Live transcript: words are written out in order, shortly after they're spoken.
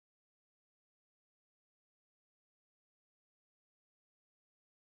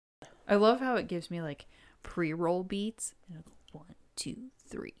I love how it gives me like pre-roll beats. 1, 2,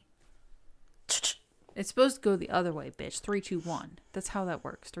 3. It's supposed to go the other way, bitch. 3, 2, 1. That's how that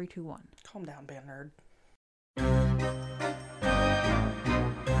works. 3, 2, 1. Calm down, band nerd.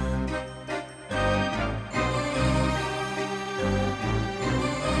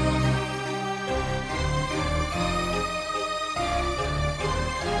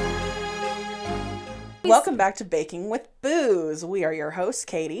 Welcome back to Baking with Booze. We are your hosts,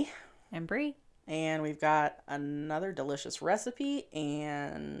 Katie. And Brie. And we've got another delicious recipe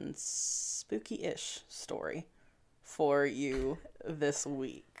and spooky-ish story for you this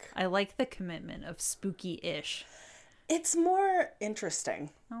week. I like the commitment of spooky-ish. It's more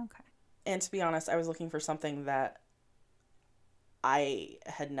interesting. Okay. And to be honest, I was looking for something that I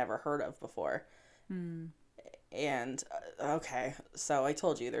had never heard of before. And, okay, so I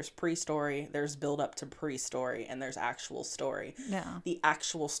told you, there's pre-story, there's build-up to pre-story, and there's actual story. Yeah. The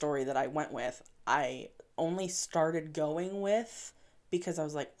actual story that I went with, I only started going with because I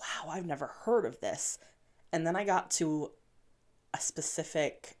was like, wow, I've never heard of this. And then I got to a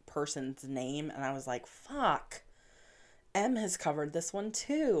specific person's name, and I was like, fuck, M has covered this one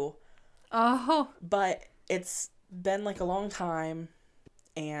too. Oh. But it's been like a long time,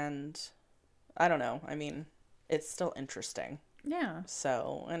 and I don't know, I mean, it's still interesting. Yeah.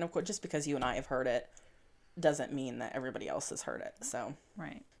 So, and of course, just because you and I have heard it doesn't mean that everybody else has heard it. So,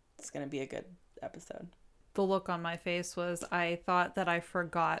 Right. it's going to be a good episode. The look on my face was I thought that I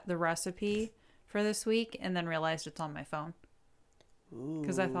forgot the recipe for this week and then realized it's on my phone.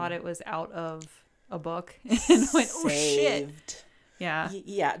 Because I thought it was out of a book and went, oh shit. Saved. Yeah.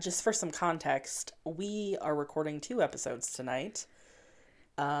 Yeah, just for some context, we are recording 2 episodes tonight.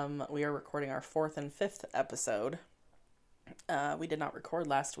 We are recording our 4th and 5th episode. We did not record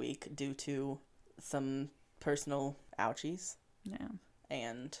last week due to some personal ouchies. Yeah.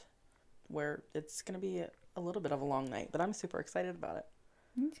 And where it's going to be a little bit of a long night, but I'm super excited about it.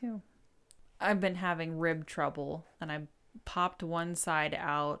 Me too. I've been having rib trouble and I popped one side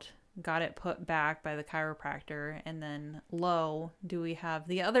out, got it put back by the chiropractor, and then do we have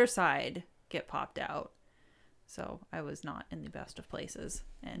the other side get popped out. So I was not in the best of places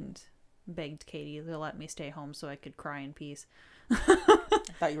and begged Katie to let me stay home so I could cry in peace. I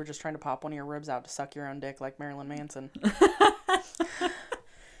thought you were just trying to pop one of your ribs out to suck your own dick like Marilyn Manson.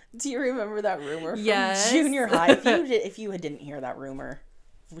 Do you remember that rumor from junior high? If you didn't hear that rumor,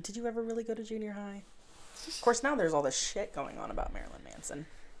 did you ever really go to junior high? Of course, now there's all this shit going on about Marilyn Manson.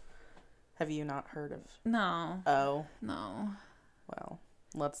 Have you not heard of? No. Oh. No. Well,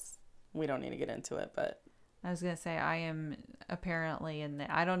 we don't need to get into it, but. I was going to say, I am apparently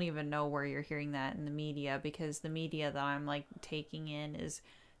I don't even know where you're hearing that in the media, because the media that I'm like taking in is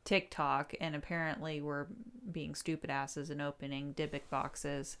TikTok, and apparently we're being stupid asses and opening Dybbuk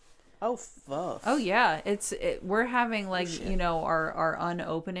boxes. Oh, fuck. Oh, yeah. We're having like, our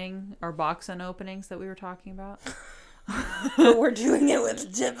box unopenings that we were talking about. But we're doing it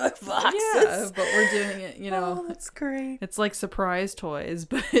with Dybbuk boxes. Yeah, but we're doing it, Oh, that's great. It's like surprise toys,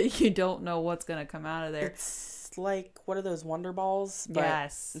 but you don't know what's going to come out of there. It's like, what are those Wonder Balls? But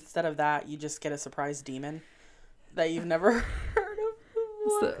yes. Instead of that, you just get a surprise demon that you've never heard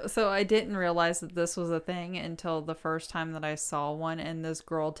of. So I didn't realize that this was a thing until the first time that I saw one, and this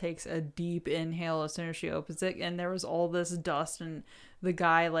girl takes a deep inhale as soon as she opens it, and there was all this dust, and the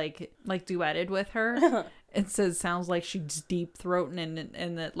guy like duetted with her. It says sounds like she's deep throating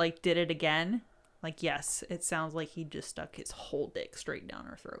and that like did it again. Like, yes, it sounds like he just stuck his whole dick straight down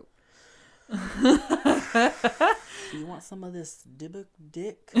her throat. You want some of this Dybbuk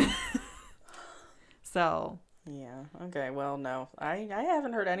dick? So. Yeah. Okay. Well, no. I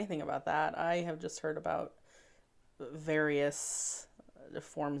haven't heard anything about that. I have just heard about various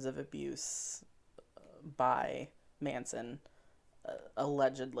forms of abuse by Manson,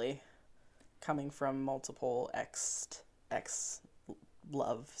 allegedly coming from multiple ex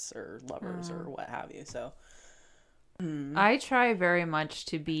loves or lovers or what have you. So I try very much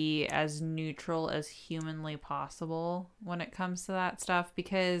to be as neutral as humanly possible when it comes to that stuff,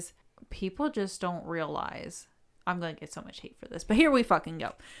 because people just don't realize. I'm going to get so much hate for this, but here we fucking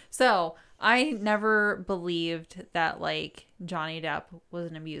go. So I never believed that like Johnny Depp was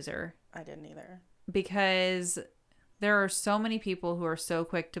an abuser. I didn't either. Because there are so many people who are so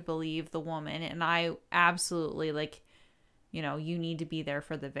quick to believe the woman, and I absolutely you need to be there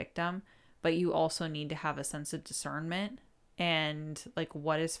for the victim, but you also need to have a sense of discernment and like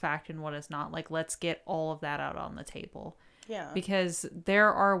what is fact and what is not. Like, let's get all of that out on the table. Yeah. Because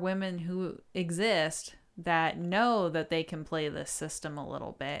there are women who exist that know that they can play this system a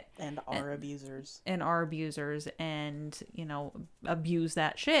little bit. And are abusers. And abuse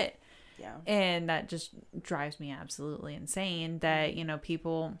that shit. Yeah. And that just drives me absolutely insane that, you know,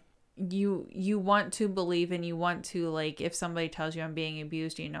 people, you want to believe and you want to, like, if somebody tells you I'm being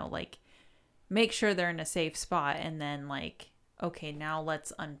abused, you know, like, make sure they're in a safe spot and then, like, okay, now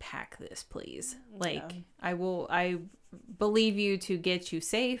let's unpack this, please. Like, Yeah. I believe you to get you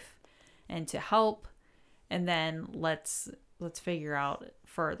safe and to help, and then let's figure out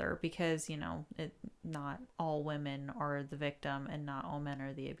further, because, you know, not all women are the victim and not all men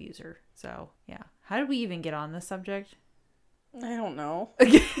are the abuser. So yeah, how did we even get on this subject? I don't know.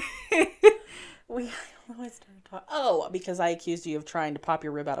 Okay. I don't know why I started talking. Oh, because I accused you of trying to pop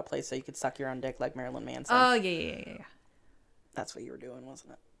your rib out of place so you could suck your own dick like Marilyn Manson. Oh yeah. That's what you were doing,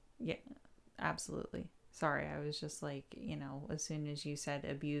 wasn't it? Yeah, absolutely. Sorry, I was just like, you know, as soon as you said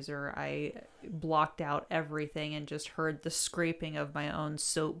abuser, I blocked out everything and just heard the scraping of my own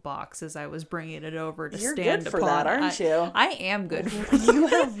soapbox as I was bringing it over to You're stand good for upon. that, aren't you? I am good for You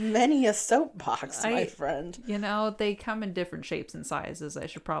have many a soapbox, my friend. You know, they come in different shapes and sizes. I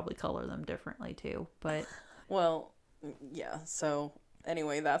should probably color them differently too, but... Well, yeah, so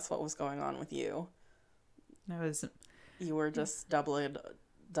anyway, that's what was going on with you. You were just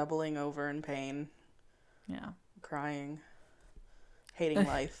doubling over in pain. Yeah. Crying. Hating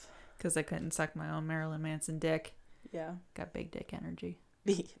life. Because I couldn't suck my own Marilyn Manson dick. Yeah. Got big dick energy.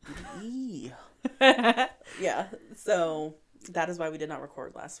 Yeah, so that is why we did not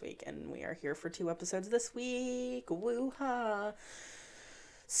record last week, and we are here for 2 episodes this week. Woo-ha!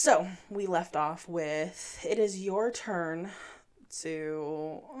 So, we left off with, it is your turn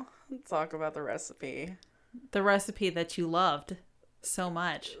to talk about the recipe. The recipe that you loved so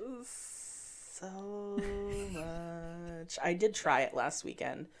much. So much. I did try it last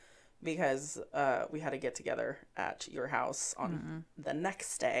weekend because we had to get together at your house on the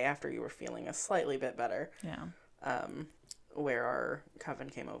next day after you were feeling a slightly bit better. Yeah. Where our coven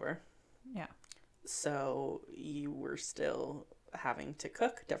came over. Yeah. So you were still having to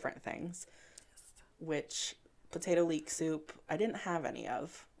cook different things, which potato leek soup, I didn't have any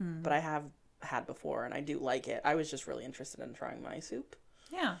of, but I have had before and I do like it. I was just really interested in trying my soup.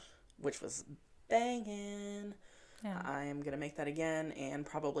 Yeah. Which was banging. Yeah. I am going to make that again and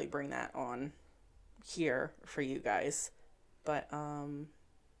probably bring that on here for you guys. But,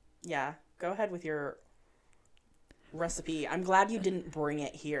 yeah, go ahead with your recipe. I'm glad you didn't bring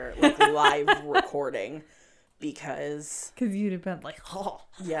it here, like, live recording, because you'd have been like, oh.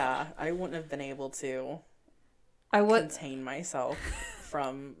 Yeah, I wouldn't have been able to contain myself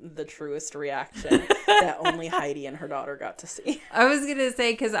from the truest reaction that only Heidi and her daughter got to see. I was going to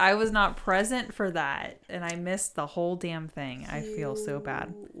say, because I was not present for that, and I missed the whole damn thing. I feel so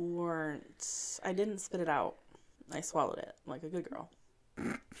bad. Weren't. I didn't spit it out. I swallowed it like a good girl.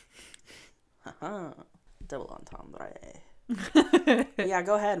 Haha. Double entendre. Yeah,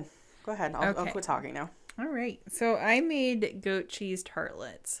 go ahead. I'll quit talking now. All right. So I made goat cheese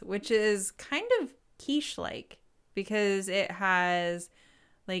tartlets, which is kind of quiche-like because it has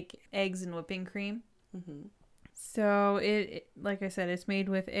like eggs and whipping cream. Mm-hmm. So it, like I said, it's made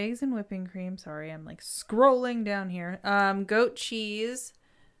with eggs and whipping cream. Sorry, I'm like scrolling down here. Goat cheese,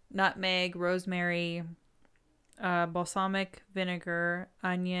 nutmeg, rosemary, balsamic vinegar,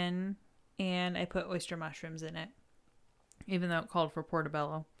 onion, and I put oyster mushrooms in it, even though it called for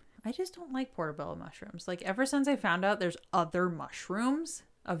portobello. I just don't like portobello mushrooms. Like, ever since I found out there's other mushrooms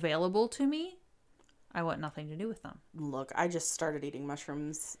available to me, I want nothing to do with them. Look, I just started eating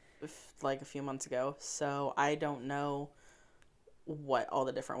mushrooms like a few months ago, so I don't know what all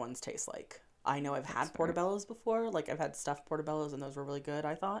the different ones taste like. I know I've had portobellos before. Like, I've had stuffed portobellos, and those were really good,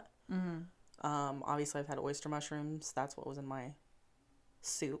 I thought. Mm-hmm. Obviously, I've had oyster mushrooms. That's what was in my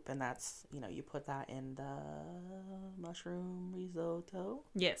soup, and that's, you know, you put that in the mushroom risotto.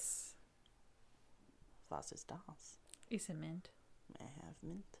 Yes. Was ist das? Is it mint? I have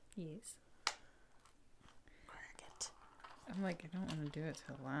mint. Yes. Crack it. I'm like, I don't want to do it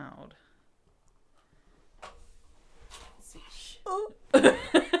so loud. Oh.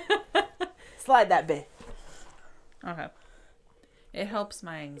 Slide that bit. Okay. It helps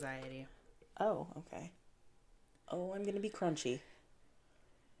my anxiety. Oh, okay. Oh, I'm gonna be crunchy.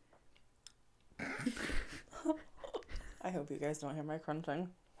 I hope you guys don't hear my crunching.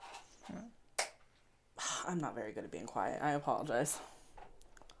 Yeah. I'm not very good at being quiet. I apologize.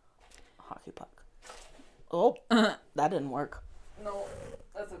 Hockey puck. Oh, that didn't work. No,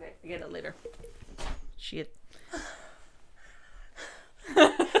 that's okay. I get it later. Shit.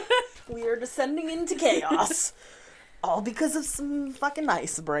 We are descending into chaos. All because of some fucking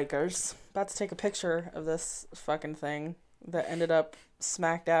icebreakers. About to take a picture of this fucking thing that ended up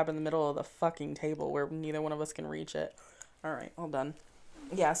smack dab in the middle of the fucking table where neither one of us can reach it. Alright, all done.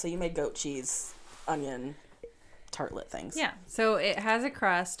 Yeah, so you made goat cheese, onion, tartlet things. Yeah. So it has a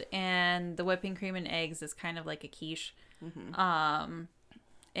crust, and the whipping cream and eggs is kind of like a quiche.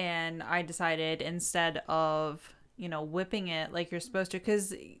 And I decided instead of, whipping it like you're supposed to,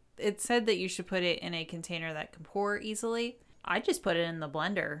 because it said that you should put it in a container that can pour easily. I just put it in the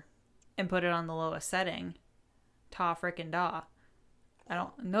blender and put it on the lowest setting. Ta frickin' da.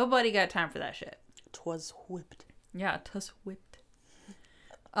 Nobody got time for that shit. 'Twas whipped. Yeah, 'twas whipped.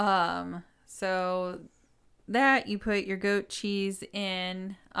 So that you put your goat cheese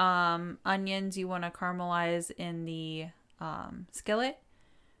in, onions you want to caramelize in the skillet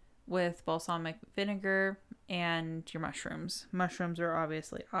with balsamic vinegar, and your mushrooms. Mushrooms are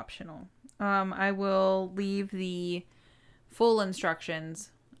obviously optional. I will leave the full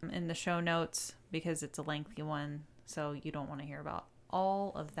instructions in the show notes because it's a lengthy one, so you don't want to hear about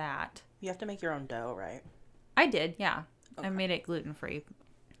all of that. You have to make your own dough, right? I did, yeah. Okay. I made it gluten-free.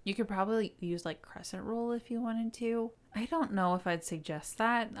 You could probably use like crescent roll if you wanted to. I don't know if I'd suggest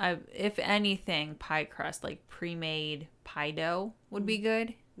that. If anything, pie crust, like pre-made pie dough would be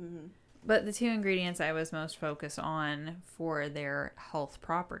good. Mm-hmm. But the two ingredients I was most focused on for their health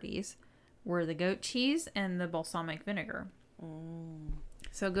properties were the goat cheese and the balsamic vinegar.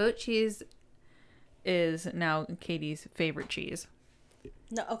 So goat cheese is now Katie's favorite cheese.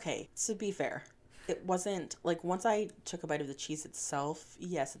 No, okay, to be fair, it wasn't, like, once I took a bite of the cheese itself,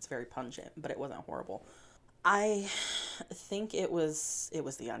 yes, it's very pungent, but it wasn't horrible. I think it was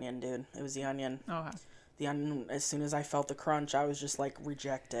the onion, dude. It was the onion. Okay. The onion, as soon as I felt the crunch, I was just like,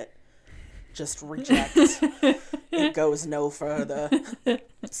 reject it. Just reject. It goes no further.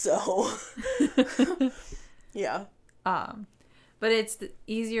 So, yeah. But it's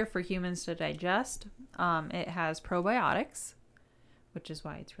easier for humans to digest. It has probiotics, which is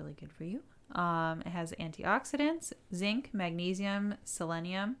why it's really good for you. It has antioxidants, zinc, magnesium,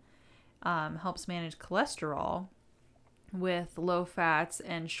 selenium. Helps manage cholesterol with low fats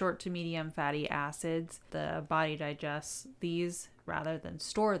and short to medium fatty acids. The body digests these rather than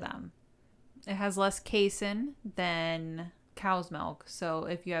store them. It has less casein than cow's milk. So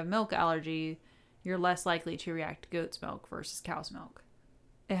if you have milk allergy, you're less likely to react to goat's milk versus cow's milk.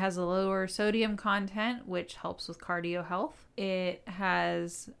 It has a lower sodium content, which helps with cardio health. It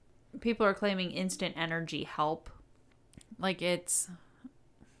has, people are claiming instant energy help. Like it's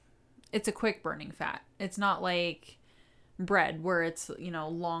a quick burning fat. It's not like bread where it's,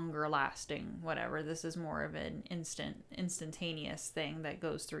 longer lasting, whatever. This is more of an instantaneous thing that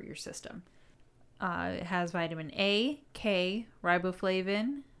goes through your system. It has vitamin A, K,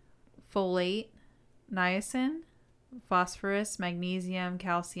 riboflavin, folate, niacin, phosphorus, magnesium,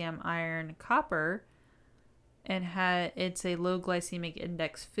 calcium, iron, copper, and it's a low glycemic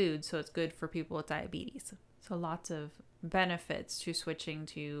index food, so it's good for people with diabetes. So lots of benefits to switching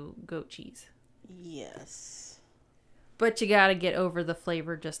to goat cheese. Yes. But you gotta get over the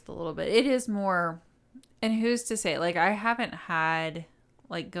flavor just a little bit. It is more, and who's to say, like, I haven't had,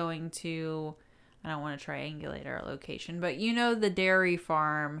 like, going to, I don't want to triangulate our location, but the dairy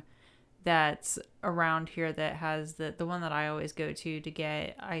farm that's around here that has the one that I always go to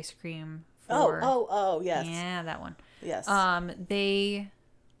get ice cream for. Oh, yes. Yeah, that one. Yes. They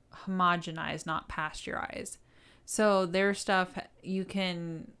homogenize, not pasteurize. So their stuff, you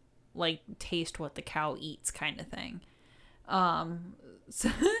can, like, taste what the cow eats kind of thing. So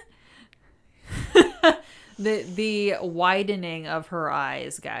the widening of her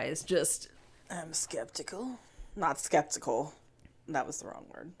eyes, guys, just... I'm skeptical. Not skeptical. That was the wrong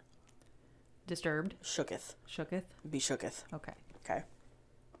word. Disturbed? Shooketh. Shooketh? Be shooketh. Okay. Okay.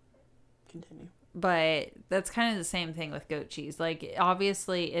 Continue. But that's kind of the same thing with goat cheese. Like,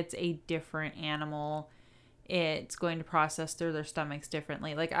 obviously, it's a different animal. It's going to process through their stomachs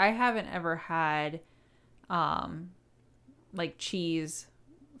differently. Like, I haven't ever had, like, cheese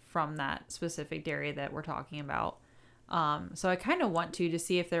from that specific dairy that we're talking about. So I kind of want to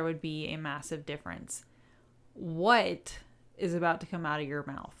see if there would be a massive difference. What is about to come out of your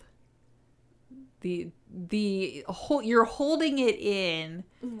mouth? You're holding it in.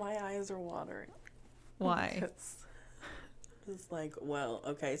 My eyes are watering. Why? It's like, well,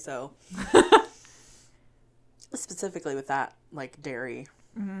 okay, so specifically with that, like, dairy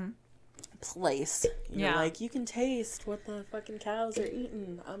place, you're like, you can taste what the fucking cows are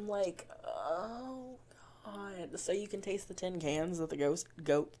eating. I'm like, oh god. So you can taste the tin cans that the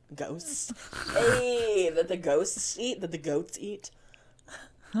ghosts hey, that the ghosts eat, that the goats eat.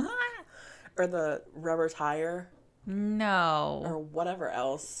 Or the rubber tire. No. Or whatever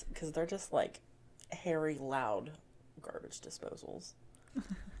else, because they're just like hairy, loud garbage disposals.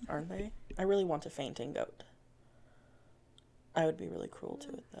 Aren't they? I really want a fainting goat. I would be really cruel to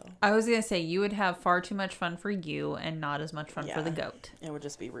it, though. I was going to say, you would have far too much fun for you and not as much fun for the goat. It would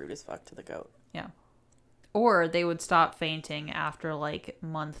just be rude as fuck to the goat. Yeah. Or they would stop fainting after like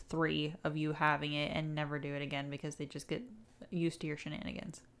month 3 of you having it and never do it again because they just get used to your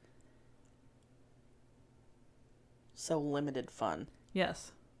shenanigans. So limited fun.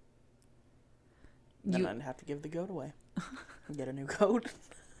 Yes. Then I'd have to give the goat away. Get a new goat.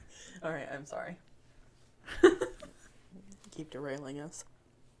 All right, I'm sorry. Keep derailing us.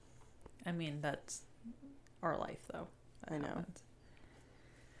 I mean, that's our life, though. I know.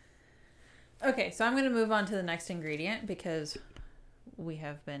 Okay, so I'm going to move on to the next ingredient because we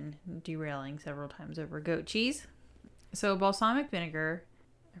have been derailing several times over goat cheese. So balsamic vinegar.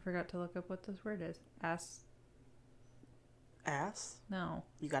 I forgot to look up what this word is. Ass? No.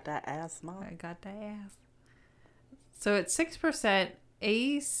 You got that ass, Mom? I got that ass. So it's 6%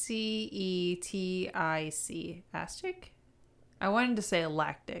 acetic. Acetic? I wanted to say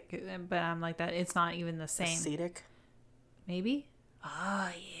lactic, but I'm like that. It's not even the same. Acetic? Maybe?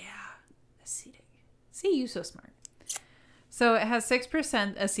 Oh, yeah. Acetic. See, you so smart. So it has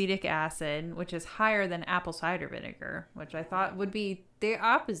 6% acetic acid, which is higher than apple cider vinegar, which I thought would be the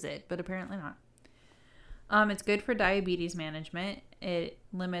opposite, but apparently not. It's good for diabetes management. It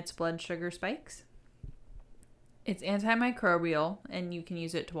limits blood sugar spikes. It's antimicrobial, and you can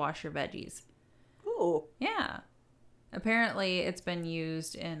use it to wash your veggies. Ooh. Yeah. Apparently, it's been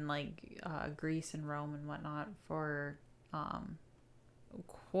used in like Greece and Rome and whatnot for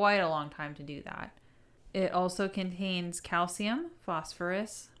quite a long time to do that. It also contains calcium,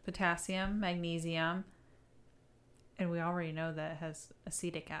 phosphorus, potassium, magnesium, and we already know that it has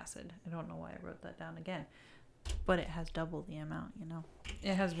acetic acid. I don't know why I wrote that down again, but it has double the amount, you know.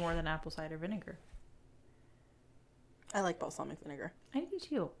 It has more than apple cider vinegar. I like balsamic vinegar. I do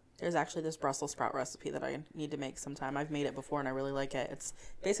too. There's actually this Brussels sprout recipe that I need to make sometime. I've made it before and I really like it. It's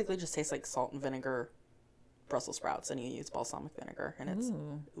basically just tastes like salt and vinegar Brussels sprouts, and you use balsamic vinegar, and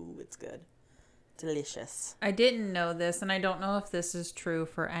it's good. Delicious. I didn't know this, and I don't know if this is true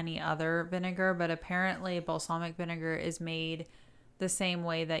for any other vinegar, but apparently balsamic vinegar is made the same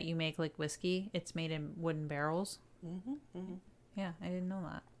way that you make like whiskey. It's made in wooden barrels. Mm-hmm, mm-hmm. Yeah, I didn't know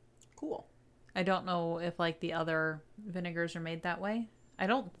that. Cool. I don't know if like the other vinegars are made that way. I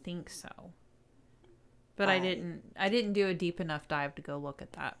don't think so. But I didn't do a deep enough dive to go look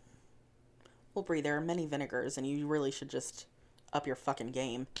at that. Well, Brie, there are many vinegars, and you really should just up your fucking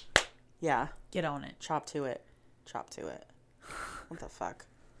game. Yeah. Get on it. Chop to it. Chop to it. What the fuck?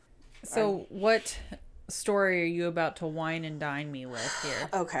 So what story are you about to wine and dine me with here?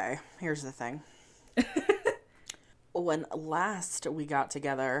 Okay, here's the thing. When last we got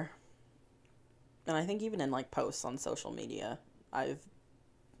together, and I think even in like posts on social media, I've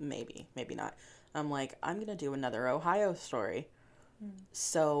maybe not. I'm like, I'm going to do another Ohio story.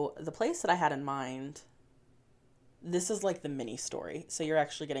 So the place that I had in mind, this is like the mini story. So you're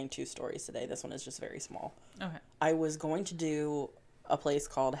actually getting 2 stories today. This one is just very small. Okay. I was going to do a place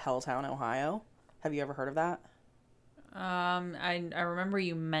called Helltown, Ohio. Have you ever heard of that? I remember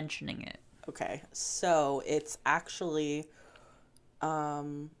you mentioning it. Okay. So it's actually,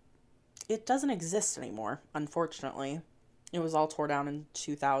 it doesn't exist anymore, unfortunately. It was all tore down in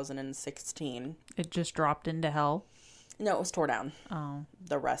 2016. It just dropped into hell? No, it was tore down. Oh.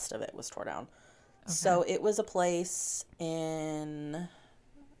 The rest of it was tore down. Okay. So it was a place in,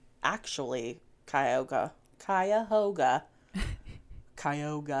 actually, Cuyahoga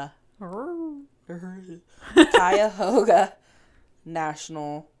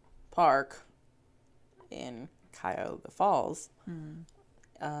National Park in Cuyahoga Falls.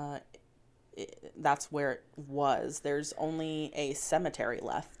 That's where it was. There's only a cemetery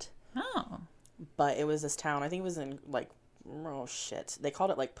left. Oh. But it was this town. I think it was in like, oh shit. They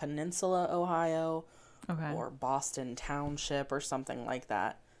called it like Peninsula, Ohio. Okay. Or Boston Township or something like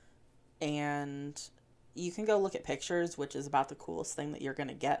that. And you can go look at pictures, which is about the coolest thing that you're going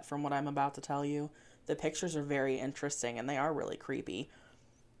to get from what I'm about to tell you. The pictures are very interesting and they are really creepy.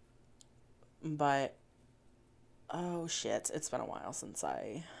 But, oh shit, it's been a while since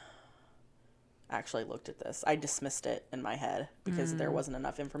I actually looked at this. I dismissed it in my head because there wasn't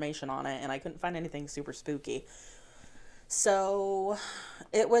enough information on it and I couldn't find anything super spooky. So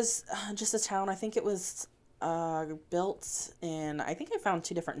it was just a town. I think it was built in, I think I found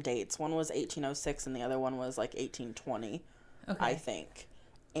 2 different dates. One was 1806 and the other one was like 1820, okay. I think.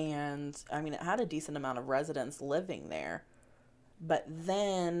 And I mean, it had a decent amount of residents living there. But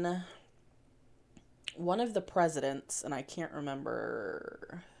then one of the presidents, and I can't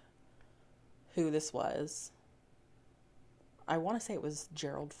remember who this was. I want to say it was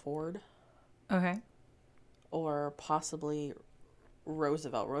Gerald Ford. Okay. or possibly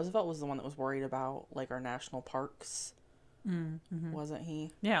Roosevelt. Roosevelt was the one that was worried about, like, our national parks. Mm-hmm. Wasn't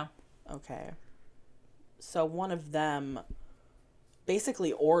he? Yeah. Okay. So one of them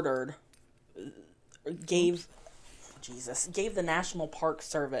basically ordered, gave the National Park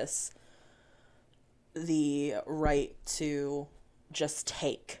Service the right to just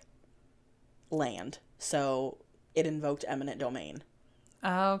take land. So it invoked eminent domain.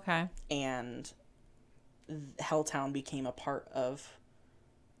 Oh, okay. And Helltown became a part of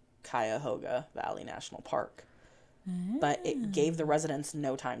Cuyahoga Valley National Park. But it gave the residents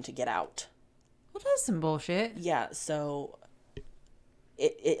no time to get out. Well, that's some bullshit. Yeah, so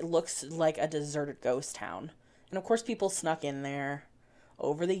it looks like a deserted ghost town. And of course people snuck in there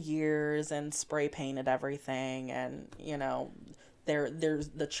over the years and spray painted everything, and you know, there's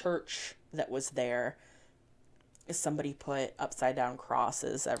the church that was there. Somebody put upside down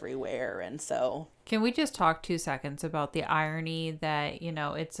crosses everywhere, and so Can we just talk 2 seconds about the irony that, you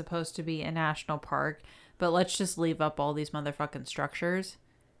know, it's supposed to be a national park, but let's just leave up all these motherfucking structures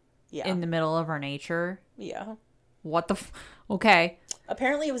in the middle of our nature? Yeah. What the okay.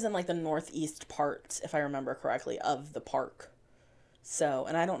 Apparently it was in like the northeast part, if I remember correctly, of the park. So,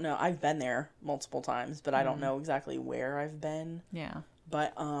 and I don't know, I've been there multiple times, but I don't know exactly where I've been. Yeah.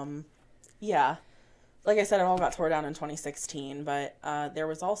 But, yeah. Like I said, it all got tore down in 2016, but there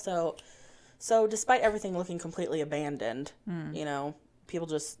was also... So, despite everything looking completely abandoned, you know, people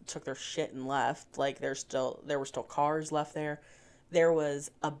just took their shit and left. Like, there were still cars left there. There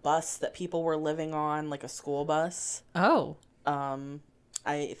was a bus that people were living on, like a school bus. Oh. I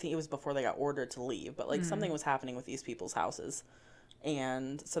think it was before they got ordered to leave, but, like, something was happening with these people's houses.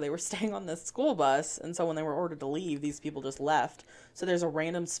 And so they were staying on this school bus, and so when they were ordered to leave, these people just left. So there's a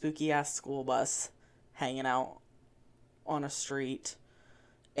random spooky-ass school bus hanging out on a street,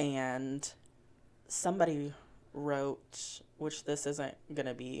 and somebody wrote, which this isn't going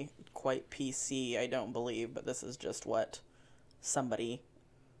to be quite PC, I don't believe, but this is just what somebody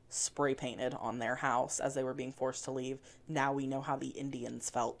spray painted on their house as they were being forced to leave. Now we know how the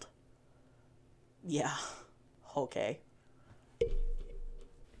Indians felt. Yeah. Okay.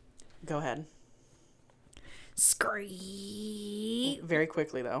 Go ahead. Scream. Very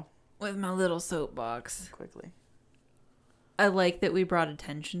quickly, though. With my little soapbox. Quickly. I like that we brought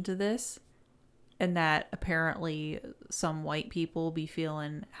attention to this, and that apparently some white people be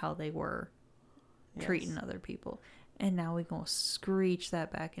feeling how they were treating other people. And now we're going to screech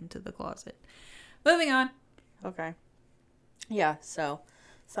that back into the closet. Moving on. Okay. Yeah, so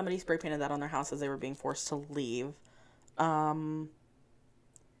somebody spray painted that on their house as they were being forced to leave.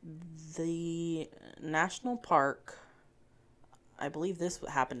 The national park, I believe this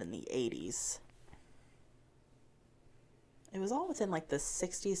happened in the 80s. It was all within like the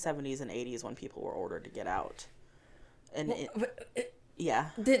 60s, 70s, and 80s when people were ordered to get out. And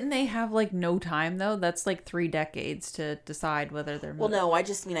yeah. Didn't they have like no time though? That's like 3 decades to decide whether they're moving. Well, no, I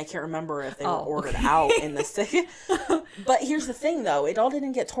just mean I can't remember if they were ordered out in the city. But here's the thing though, it all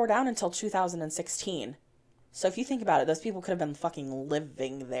didn't get tore down until 2016. So if you think about it, those people could have been fucking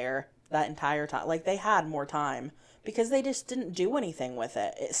living there that entire time. Like, they had more time because they just didn't do anything with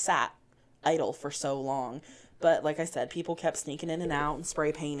it. It sat idle for so long. But like I said, people kept sneaking in and out and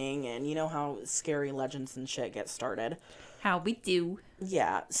spray painting, and you know how scary legends and shit get started. How we do.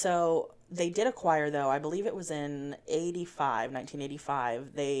 Yeah, so they did acquire, though, I believe it was in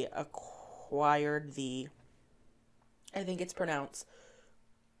 1985, they acquired the, I think it's pronounced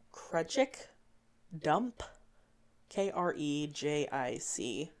Krejic Dump.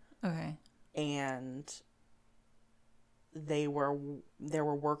 Krejic. Okay. And there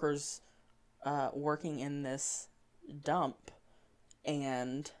were workers working in this dump,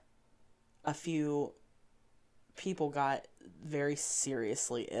 and a few people got very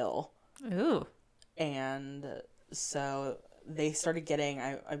seriously ill. Ooh. And so they started getting,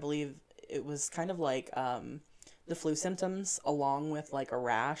 I believe it was kind of like the flu symptoms along with like a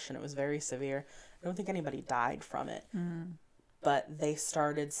rash, and it was very severe. I don't think anybody died from it. Mm. But they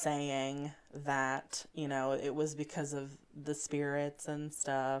started saying that, you know, it was because of the spirits and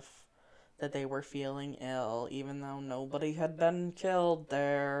stuff that they were feeling ill, even though nobody had been killed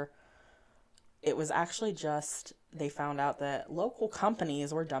there. It was actually just, they found out that local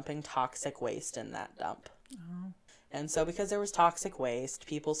companies were dumping toxic waste in that dump. Oh. And so because there was toxic waste,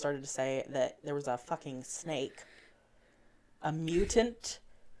 people started to say that there was a fucking snake. A mutant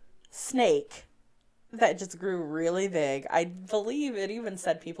snake that just grew really big. I believe it even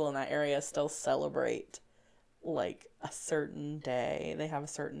said people in that area still celebrate, like, a certain day. They have a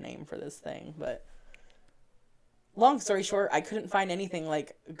certain name for this thing, but long story short, I couldn't find anything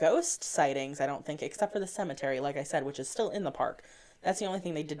like ghost sightings, I don't think, except for the cemetery, like I said, which is still in the park. That's the only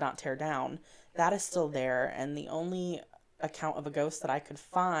thing they did not tear down. That is still there, and the only account of a ghost that I could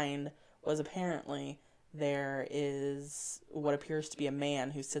find was apparently there is what appears to be a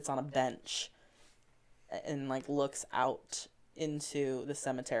man who sits on a bench and like looks out into the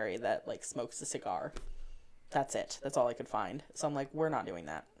cemetery that like smokes a cigar. That's it. That's all I could find. So I'm like, we're not doing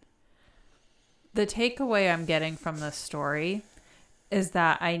that. The takeaway I'm getting from this story is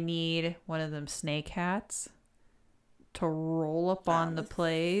that I need one of them snake hats to roll up on the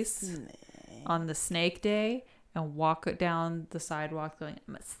place on the snake day and walk it down the sidewalk going,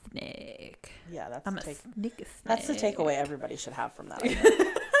 I'm a snake. Yeah, that's I'm a snake. That's the takeaway everybody should have from that.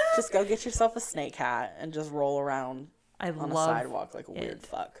 Just go get yourself a snake hat and just roll around on a sidewalk like a weird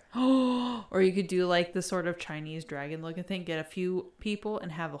fuck. Or you could do like the sort of Chinese dragon looking thing, get a few people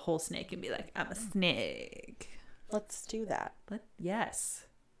and have a whole snake and be like, I'm a snake. Let's do that. Yes.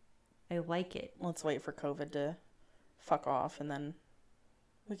 I like it. Let's wait for COVID to fuck off and then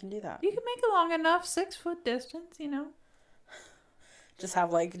we can do that. You can make it long enough, 6 foot distance, Just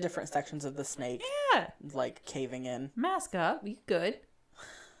have like different sections of the snake. Yeah. Like caving in. Mask up. You good.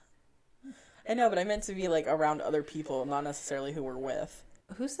 I know, but I meant to be like around other people, not necessarily who we're with.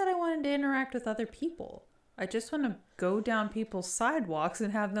 Who said I wanted to interact with other people? I just want to go down people's sidewalks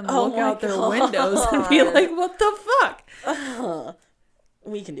and have them look out their windows and be like, what the fuck?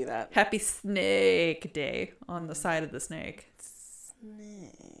 We can do that. Happy Snake Day on the side of the snake.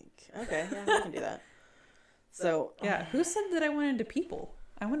 Snake. Okay, yeah, we can do that. So yeah, who said that I wanted to people?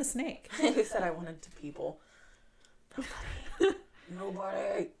 I want a snake. Who said I wanted to people?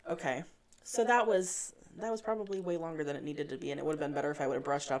 Nobody. Okay, so that was probably way longer than it needed to be, and it would have been better if I would have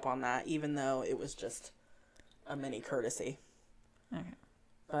brushed up on that, even though it was just a mini courtesy. Okay.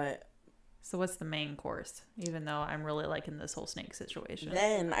 But so what's the main course? Even though I'm really liking this whole snake situation.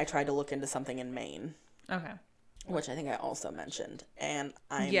 Then I tried to look into something in Maine. Okay. Which I think I also mentioned, and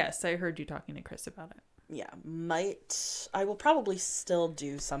yes, I heard you talking to Chris about it. Yeah, I will probably still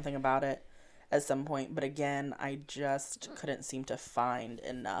do something about it at some point, but again, I just couldn't seem to find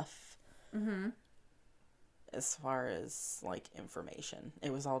enough as far as like information.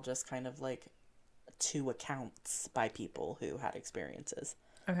 It was all just kind of like 2 accounts by people who had experiences.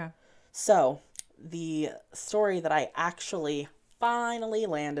 Okay. So the story that I actually finally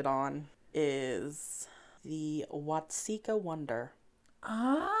landed on is the Watseka Wonder.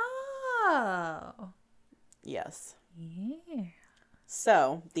 Oh. Yes. Yeah.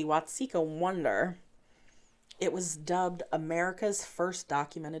 So, the Watseka Wonder, it was dubbed America's first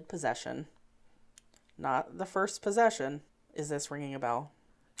documented possession. Not the first possession. Is this ringing a bell?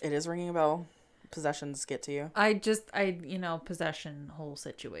 It is ringing a bell. Possessions get to you. Possession whole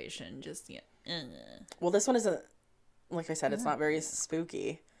situation. Just, yeah. Well, this one isn't, like I said, it's not very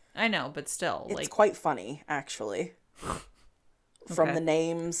spooky. I know, but still. It's quite funny, actually. From the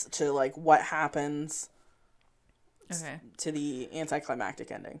names to, like, what happens. Okay. To the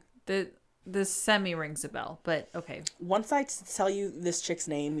anticlimactic ending. The semi rings a bell, but okay. Once I tell you this chick's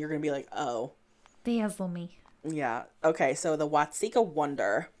name, you're going to be like, oh. Dazzle me. Yeah. Okay, so the Watseka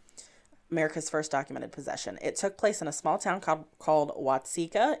Wonder, America's first documented possession. It took place in a small town called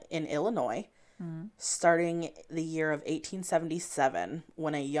Watseka in Illinois, starting the year of 1877,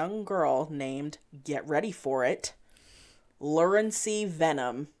 when a young girl named, get ready for it, Lurency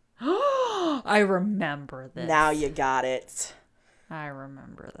Venom. I remember this. Now you got it. I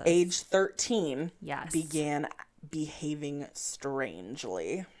remember this. Age 13. Yes. Began behaving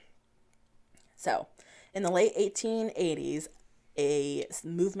strangely. So, in the late 1880s, a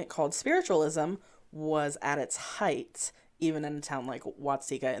movement called spiritualism was at its height, even in a town like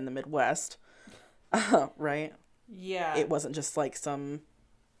Watseka in the Midwest. Right? Yeah. It wasn't just like some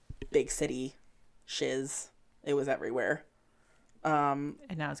big city shiz. It was everywhere. And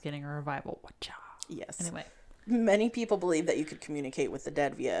now it's getting a revival. Watcha. Yes. Anyway. Many people believe that you could communicate with the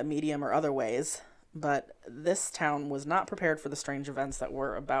dead via a medium or other ways, but this town was not prepared for the strange events that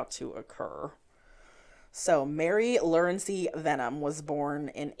were about to occur. So, Mary Lurency Venom was born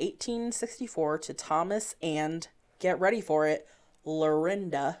in 1864 to Thomas and, get ready for it,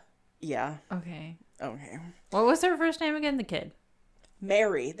 Lorinda. Yeah. Okay. Okay. What was her first name again? The kid.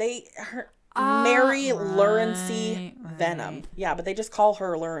 Mary. Mary Lurency Right. Venom. Yeah, but they just call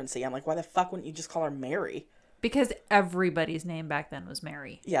her Lurency. I'm like, why the fuck wouldn't you just call her Mary? Because everybody's name back then was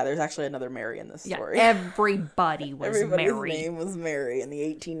Mary. Yeah, there's actually another Mary in this story. Yeah, everybody was Everybody's Mary. name was Mary in the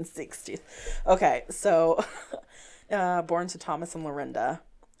 1860s. Okay, so born to Thomas and Lorinda.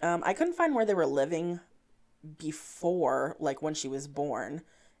 I couldn't find where they were living before, like when she was born.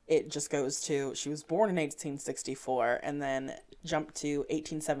 it just goes to, she was born in 1864 and then jumped to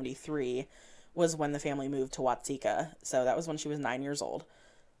 1873 was when the family moved to Watseka. So that was when she was 9 years old.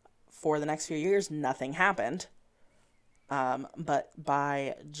 For the next few years, nothing happened. But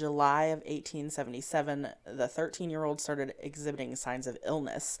by July of 1877, the 13-year-old started exhibiting signs of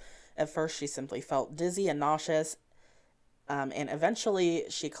illness. At first, she simply felt dizzy and nauseous, and eventually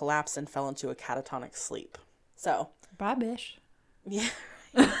she collapsed and fell into a catatonic sleep. So, bye, bish. Yeah.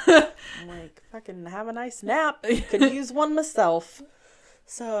 I'm like, fucking have a nice nap. Could use one myself.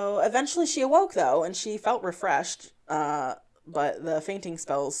 So, eventually she awoke, though, and she felt refreshed, but the fainting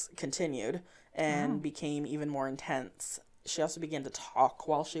spells continued and became even more intense. She also began to talk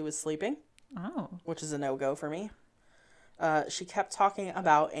while she was sleeping, which is a no-go for me. She kept talking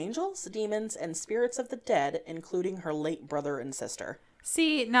about angels, demons, and spirits of the dead, including her late brother and sister.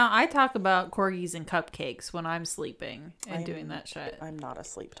 See, now I talk about corgis and cupcakes when I'm sleeping and doing that shit. I'm not a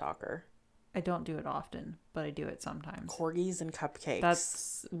sleep talker. I don't do it often, but I do it sometimes. Corgis and cupcakes.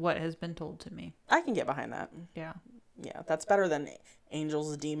 That's what has been told to me. I can get behind that. Yeah. Yeah, that's better than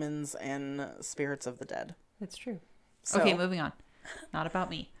angels, demons, and spirits of the dead. It's true. So, okay, moving on. Not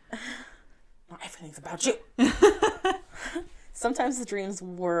about me. Not everything's about you. Sometimes the dreams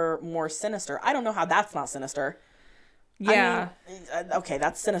were more sinister. I don't know how that's not sinister. Yeah. I mean, okay,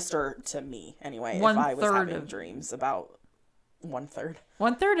 that's sinister to me anyway. If I was having dreams about 1/3.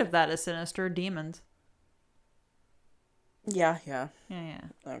 1/3 of that is sinister. Demons. Yeah. Yeah.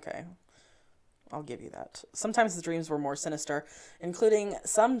 Okay. I'll give you that. Sometimes the dreams were more sinister, including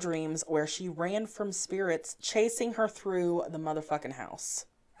some dreams where she ran from spirits chasing her through the motherfucking house.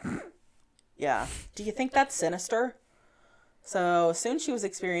 Yeah. Do you think that's sinister? So soon she was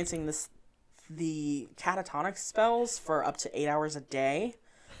experiencing the catatonic spells for up to 8 hours a day.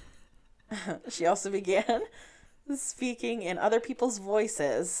 She also began speaking in other people's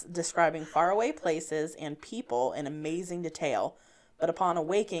voices, describing faraway places and people in amazing detail. But upon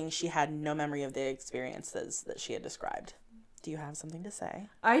awaking, she had no memory of the experiences that she had described. Do you have something to say?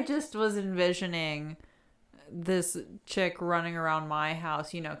 I just was envisioning this chick running around my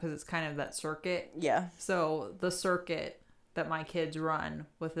house, because it's kind of that circuit. Yeah. So the circuit that my kids run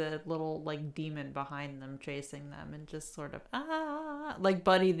with a little, demon behind them chasing them and just sort of, like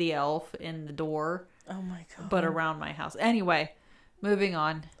Buddy the Elf in the door. Oh my God. But around my house. Anyway, moving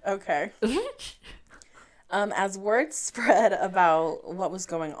on. Okay. As word spread about what was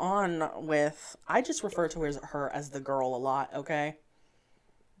going on with, I just refer to her as the girl a lot, okay?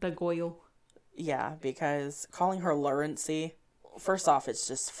 The Goyle. Yeah, because calling her Lurency, first off, it's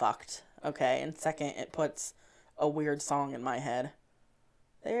just fucked, okay? And second, it puts a weird song in my head.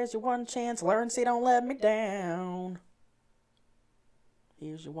 There's your one chance, Lurency, don't let me down.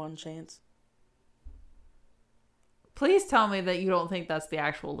 Here's your one chance. Please tell me that you don't think that's the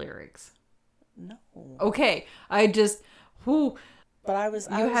actual lyrics. No. Okay, I just, whoo. But I was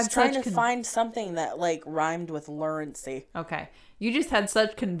trying to find something that, rhymed with Lurency. Okay. You just had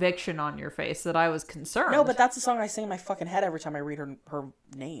such conviction on your face that I was concerned. No, but that's the song I sing in my fucking head every time I read her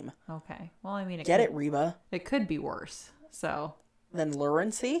name. Okay. Well, I mean, it, Reba. It could be worse, so. Than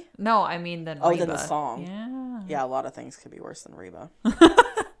Lurency? No, I mean than Reba. Oh, than the song. Yeah. Yeah, a lot of things could be worse than Reba.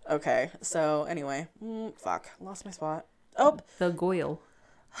 Okay, so anyway. Fuck. Lost my spot. Oh. The Goyle.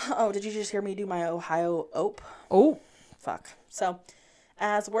 Oh, did you just hear me do my Ohio ope? Oh. Fuck. So,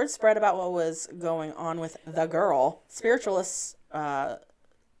 as word spread about what was going on with the girl, spiritualists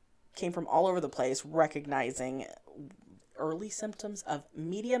came from all over the place recognizing early symptoms of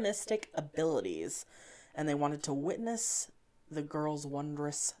mediumistic abilities, and they wanted to witness the girl's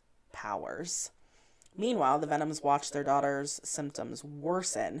wondrous powers. Meanwhile, the Venoms watched their daughter's symptoms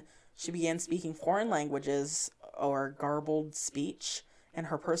worsen. She began speaking foreign languages or garbled speech, and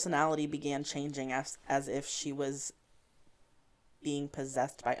her personality began changing as if she was being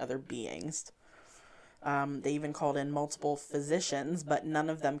possessed by other beings. They even called in multiple physicians, but none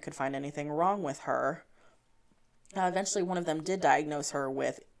of them could find anything wrong with her. Eventually, one of them did diagnose her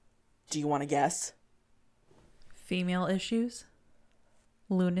with, do you want to guess? Female issues?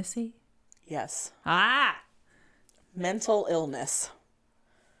 Lunacy? Yes. Mental illness.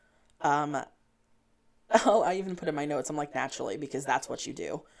 I even put in my notes, I'm like, naturally, because that's what you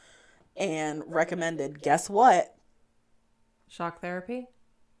do. And recommended, guess what? Shock therapy?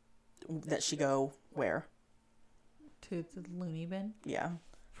 That she go where? To the loony bin? Yeah.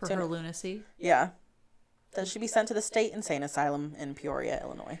 For her lunacy? Yeah. That she be sent to the state insane asylum in Peoria,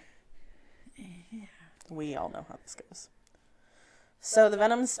 Illinois. Yeah. We all know how this goes. So the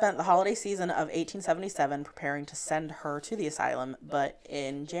Venoms spent the holiday season of 1877 preparing to send her to the asylum, but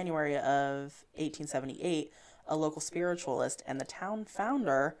in January of 1878, a local spiritualist, and the town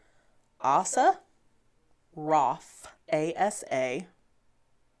founder, Asa Roth, A-S-A,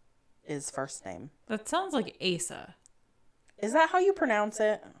 is first name. That sounds like Asa. Is that how you pronounce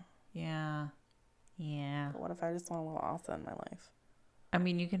it? Yeah. Yeah. What if I just want a little Asa in my life? I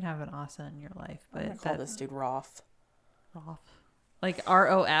mean, you can have an Asa in your life, but I'm going to call this dude Roth. Roth. Like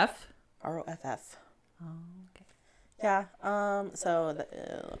R-O-F? R-O-F-F. Oh, okay. Yeah. So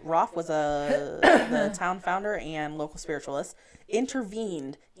Roth was the town founder and local spiritualist.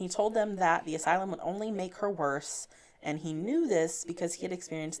 Intervened. He told them that the asylum would only make her worse, and he knew this because he had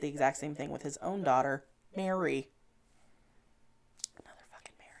experienced the exact same thing with his own daughter, Mary. Another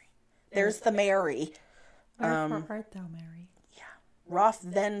fucking Mary. There's the Mary. Wherefore art thou, Mary? Yeah. Roth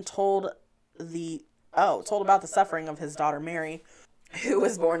then told about the suffering of his daughter Mary, who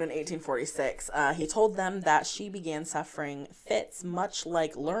was born in 1846. He told them that she began suffering fits much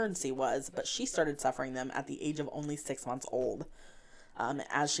like Lurency was, but she started suffering them at the age of only 6 months old.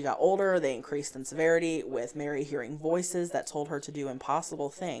 As she got older, they increased in severity, with Mary hearing voices that told her to do impossible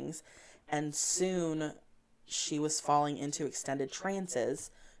things, and soon she was falling into extended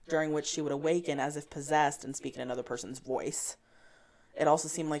trances, during which she would awaken as if possessed and speak in another person's voice. It also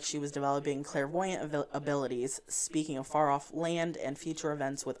seemed like she was developing clairvoyant abilities, speaking of far-off land and future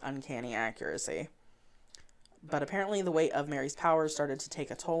events with uncanny accuracy. But apparently the weight of Mary's powers started to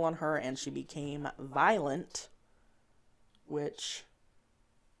take a toll on her, and she became violent, which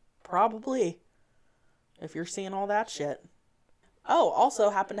probably, if you're seeing all that shit. Oh, also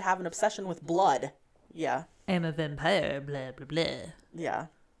happened to have an obsession with blood. Yeah. I'm a vampire, blah, blah, blah. Yeah.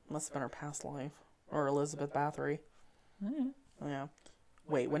 Must have been her past life. Or Elizabeth Bathory. Mm. Yeah.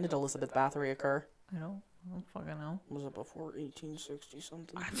 Wait, when did Elizabeth Bathory occur? I don't fucking know. Was it before 1860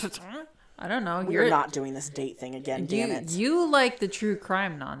 something? I don't know. We're not doing this date thing again, damn it. You like the true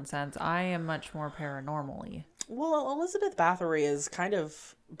crime nonsense. I am much more paranormally. Well, Elizabeth Bathory is kind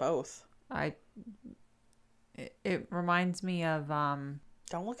of both. It reminds me of I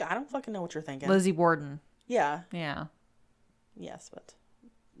don't fucking know what you're thinking. Lizzie Borden. Yeah. Yeah. Yes, but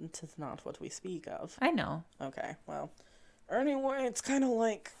it's not what we speak of. I know. Okay, well. Anyway, it's kind of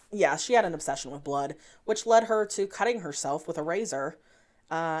like, yeah, she had an obsession with blood, which led her to cutting herself with a razor.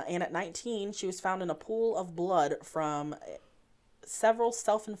 And at 19, she was found in a pool of blood from several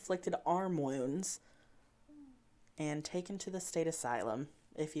self-inflicted arm wounds and taken to the state asylum,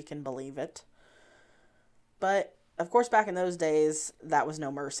 if you can believe it. But, of course, back in those days, that was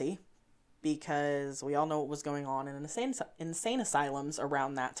no mercy, because we all know what was going on in insane asylums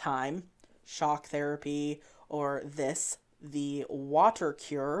around that time. Shock therapy, or the water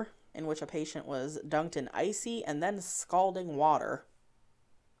cure, in which a patient was dunked in icy and then scalding water.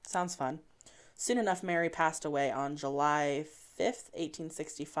 Sounds fun. Soon enough, Mary passed away on July 5th,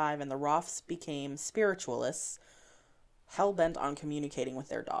 1865, and the Roths became spiritualists, hell-bent on communicating with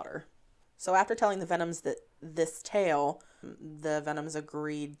their daughter. So after telling the Venoms this tale, the Venoms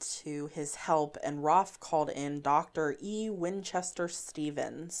agreed to his help, and Roth called in Dr. E. Winchester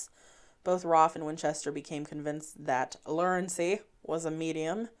Stevens. Both Roth and Winchester became convinced that Lurency was a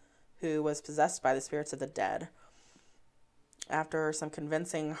medium who was possessed by the spirits of the dead. After some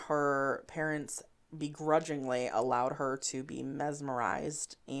convincing, her parents begrudgingly allowed her to be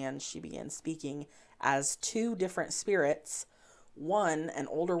mesmerized, and she began speaking as two different spirits, one an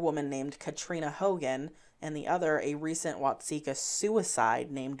older woman named Katrina Hogan, and the other a recent Watseka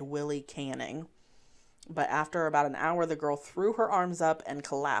suicide named Willie Canning. But after about an hour, the girl threw her arms up and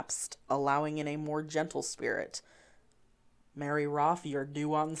collapsed, allowing in a more gentle spirit. Mary Roth, you're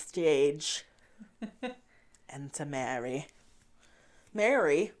due on stage. And to Mary.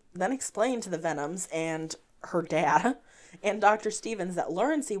 Mary then explained to the Venoms and her dad and Dr. Stevens that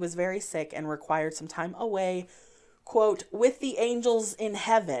Lurency was very sick and required some time away, quote, with the angels in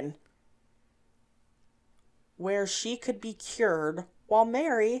heaven, where she could be cured, while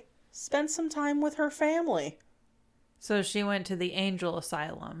Mary spent some time with her family. So she went to the angel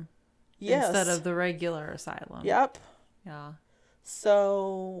asylum. Yes. Instead of the regular asylum. Yep. Yeah.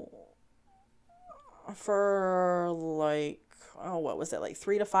 So for what was it? Like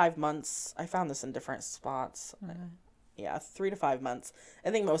 3 to 5 months. I found this in different spots. Okay. Yeah, 3 to 5 months.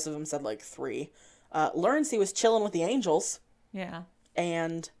 I think most of them said like 3. Lurency was chilling with the angels. Yeah.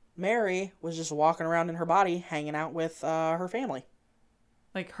 And Mary was just walking around in her body, hanging out with her family.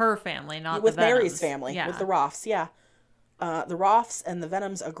 Like her family, not with the Venoms. Mary's family, yeah. With the Roths, yeah. The Roths and the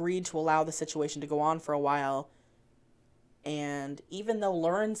Venoms agreed to allow the situation to go on for a while. And even though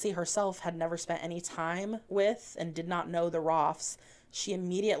Lurency herself had never spent any time with and did not know the Roths, she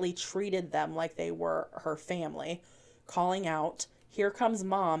immediately treated them like they were her family, calling out, "Here comes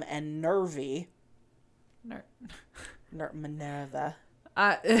Mom," and "Nervy." Minerva.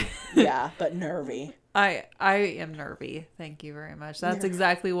 I Yeah, but nervy. I am nervy. Thank you very much. That's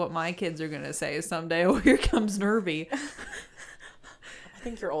exactly what my kids are gonna say someday. Oh, here comes nervy. I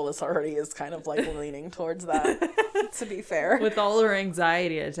think your oldest already is kind of like leaning towards that, to be fair. With all her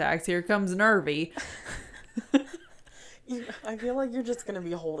anxiety attacks, here comes nervy. I feel like you're just going to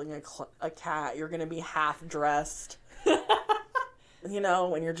be holding a cat. You're going to be half dressed. You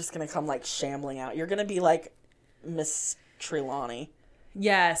know, and you're just going to come like shambling out. You're going to be like Miss Trelawney.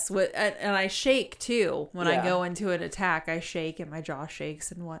 Yes, and I shake too. When I go into an attack, I shake and my jaw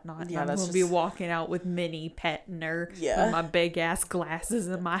shakes and whatnot. Yeah, I'm going to be walking out with Minnie petting her with my big ass glasses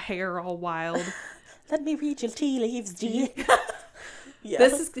and my hair all wild. Let me read your tea leaves, dear. Yeah.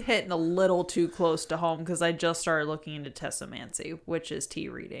 This is hitting a little too close to home because I just started looking into Tessomancy, which is tea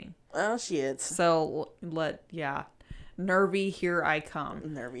reading. Oh, shit. So, nervy, here I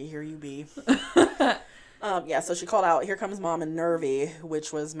come. Nervy, here you be. So she called out, "Here comes Mom," and Nervy,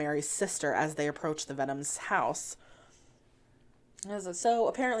 which was Mary's sister, as they approached the Venom's house. So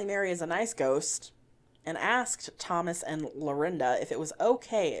apparently Mary is a nice ghost and asked Thomas and Lorinda if it was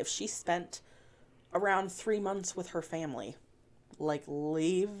okay if she spent around 3 months with her family. Like,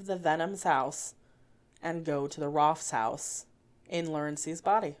 leave the Venom's house and go to the Roth's house in Laurency's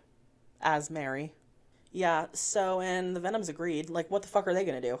body as Mary. Yeah, so, and the Venoms agreed. Like, what the fuck are they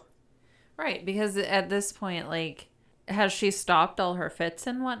gonna do? Right, because at this point, like, has she stopped all her fits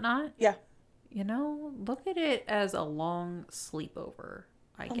and whatnot? Yeah. You know, look at it as a long sleepover,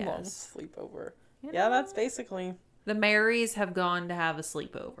 I guess. A long sleepover. Yeah, that's basically... The Marys have gone to have a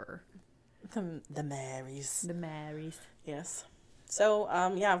sleepover. The Marys. The Marys. Yes. So,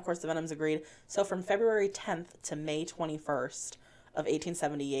 of course, the Venoms agreed. So, from February 10th to May 21st of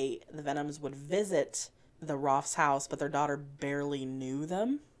 1878, the Venoms would visit the Roth's house, but their daughter barely knew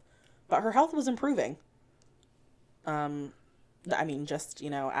them. But her health was improving. Just,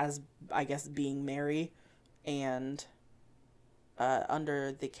 as, I guess, being Mary and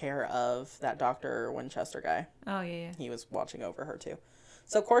under the care of that Dr. Winchester guy. Oh, yeah. He was watching over her, too.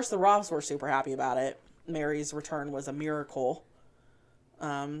 So, of course, the Roths were super happy about it. Mary's return was a miracle.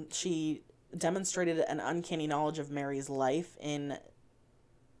 She demonstrated an uncanny knowledge of Mary's life in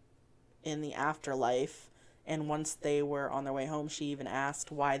the afterlife, and once they were on their way home, she even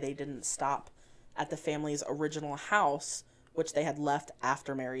asked why they didn't stop at the family's original house, which they had left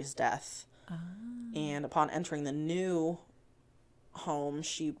after Mary's death. Oh. And upon entering the new home,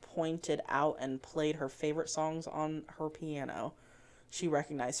 she pointed out and played her favorite songs on her piano. She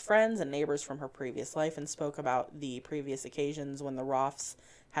recognized friends and neighbors from her previous life and spoke about the previous occasions when the Roths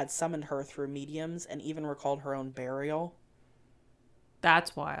had summoned her through mediums and even recalled her own burial.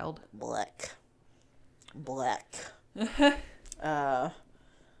 That's wild. Black.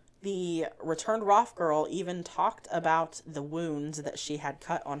 The returned Roth girl even talked about the wounds that she had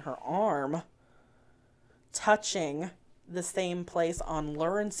cut on her arm, touching the same place on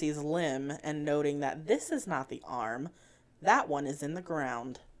Laurency's limb and noting that this is not the arm. That one is in the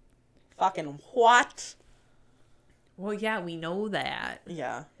ground. Fucking what? Well, yeah, we know that.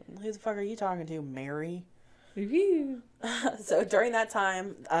 Yeah. Who the fuck are you talking to, Mary? So during that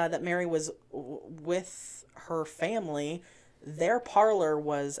time that Mary was with her family, their parlor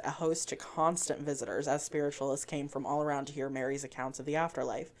was a host to constant visitors as spiritualists came from all around to hear Mary's accounts of the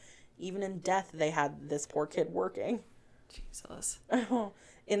afterlife. Even in death, they had this poor kid working. Jesus.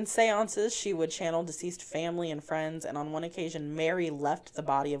 In seances, she would channel deceased family and friends, and on one occasion, Mary left the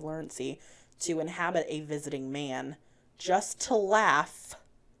body of Laurency to inhabit a visiting man just to laugh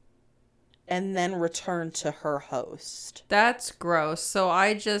and then return to her host. That's gross. So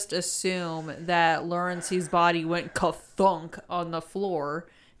I just assume that Laurency's body went ka-thunk on the floor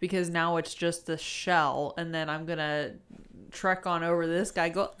because now it's just the shell, and then I'm gonna trek on over to this guy,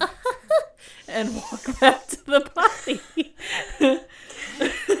 go and walk back to the body.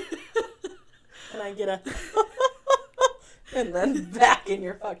 Can I get a and then back in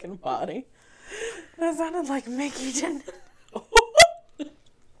your fucking body? That sounded like Mickey, didn't it?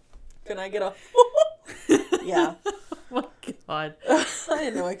 Can I get a yeah. Oh my god. I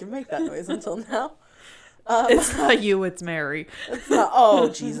didn't know I could make that noise until now. It's not you, it's Mary. It's not. Oh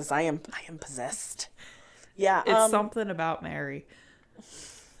Jesus, I am possessed. Yeah. It's something about Mary.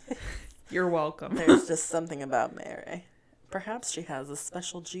 You're welcome. There's just something about Mary. Perhaps she has a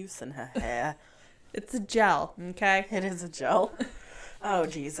special juice in her hair. It's a gel, okay? It is a gel. Oh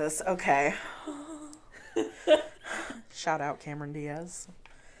Jesus. Okay. Shout out Cameron Diaz.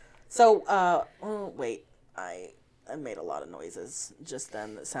 So, wait. I made a lot of noises just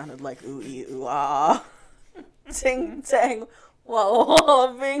then that sounded like ooh-ee, ooh-ah. Ting, tang. Walla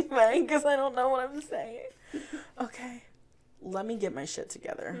walla bing bang, because I don't know what I'm saying. Okay. Let me get my shit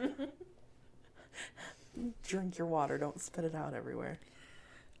together. Drink your water. Don't spit it out everywhere.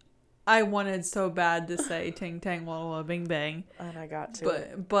 I wanted so bad to say ting tang walla walla bing bang. And I got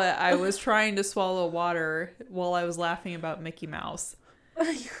to. But I was trying to swallow water while I was laughing about Mickey Mouse.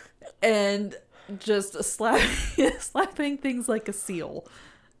 And just slapping things like a seal.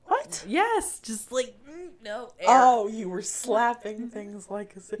 What? Yes, just like no. Air. Oh, you were slapping things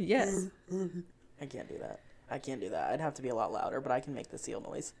like a seal. Yes. I can't do that. I'd have to be a lot louder, but I can make the seal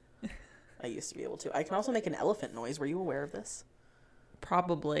noise. I used to be able to. I can also make an elephant noise. Were you aware of this?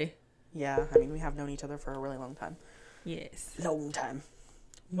 Probably. Yeah, I mean, we have known each other for a really long time. Yes. Long time.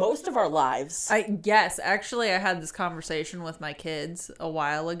 Most of our lives. Actually, I had this conversation with my kids a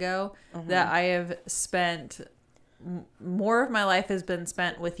while ago that I have spent more of my life has been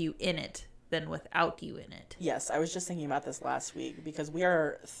spent with you in it than without you in it. Yes, I was just thinking about this last week because we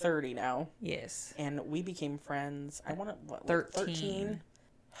are 30 now. Yes. And we became friends. I want to, what, 13?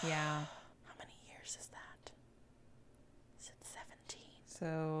 Yeah. How many years is that? Is it 17?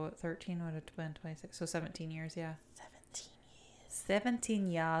 So 13 would have been 26. So 17 years, yeah. 17 years.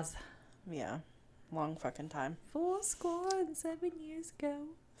 17 years. Yeah. Long fucking time. 4 score and 7 years ago.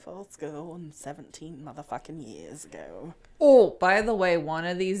 Full school and 17 motherfucking years ago. Oh, by the way, one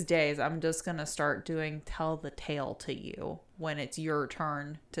of these days, I'm just going to start doing Tell the Tale to you when it's your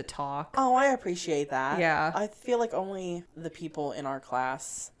turn to talk. Oh, I appreciate that. Yeah. I feel like only the people in our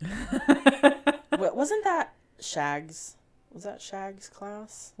class. Wasn't that Shag's? Was that Shag's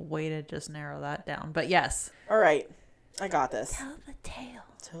class? Way to just narrow that down. But yes. All right. I got this. Tell the tale.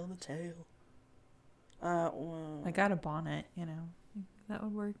 Tell the tale. I got a bonnet, you know. That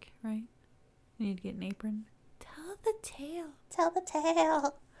would work, right? You need to get an apron. Tell the tale. Tell the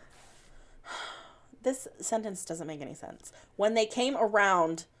tale. This sentence doesn't make any sense. When they came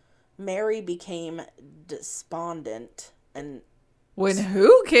around, Mary became despondent and... When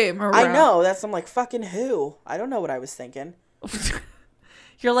who came around? I know. I'm like, fucking who? I don't know what I was thinking.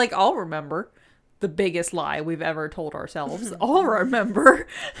 You're like, I'll remember. The biggest lie we've ever told ourselves. I'll remember.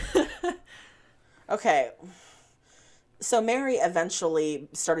 Okay. So Mary eventually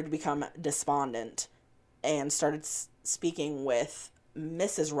started to become despondent and started speaking with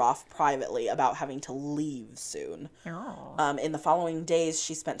Mrs. Roth privately about having to leave soon. Oh. In the following days,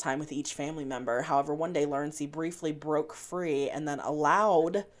 she spent time with each family member. However, one day Laurency briefly broke free and then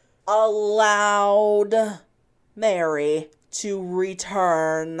allowed Mary to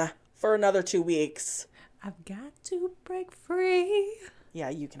return for another 2 weeks. I've got to break free. Yeah,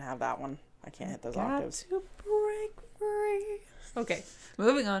 you can have that one. I can't hit those octaves. Got to break free. Okay,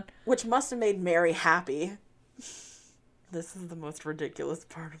 moving on. Which must have made Mary happy. This is the most ridiculous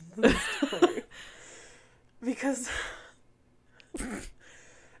part of the story. because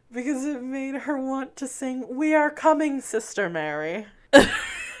it made her want to sing "We Are Coming, Sister Mary."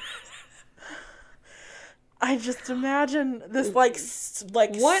 I just imagine this like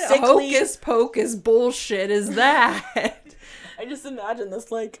what sickly... hocus pocus bullshit is that? I just imagine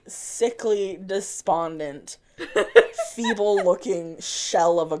this, like, sickly, despondent, feeble-looking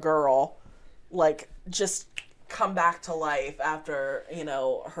shell of a girl, like, just come back to life after, you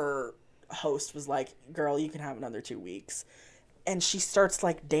know, her host was like, girl, you can have another 2 weeks. And she starts,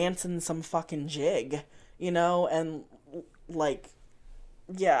 like, dancing some fucking jig, you know, and, like,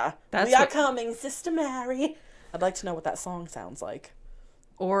 yeah. We are coming, Sister Mary. I'd like to know what that song sounds like.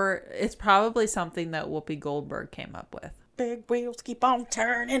 Or it's probably something that Whoopi Goldberg came up with. Big wheels keep on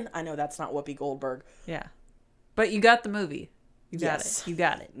turning. I know that's not Whoopi Goldberg. Yeah. But you got the movie. You got it. You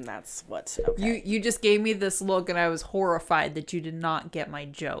got it. And that's what... Okay. You just gave me this look and I was horrified that you did not get my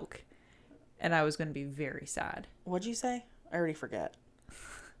joke. And I was going to be very sad. What'd you say? I already forget.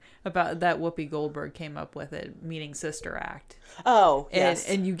 About that Whoopi Goldberg came up with it, meaning Sister Act. Oh, yes.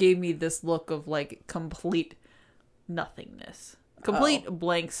 And you gave me this look of, like, complete nothingness. Complete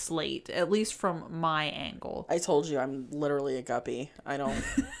blank slate, at least from my angle. I told you I'm literally a guppy. I don't...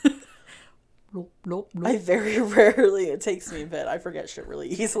 Nope. I very rarely, it takes me a bit. I forget shit really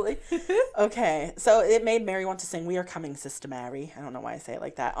easily. Okay, so it made Mary want to sing "We Are Coming, Sister Mary." I don't know why I say it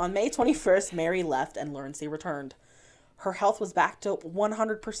like that. On May 21st, Mary left and Laurency returned. Her health was back to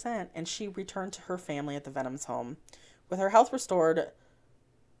 100%, and she returned to her family at the Venoms home. With her health restored,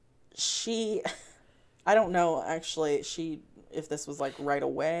 I don't know, actually, if this was, like, right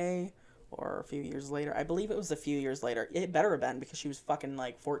away or a few years later. I believe it was a few years later. It better have been, because she was fucking,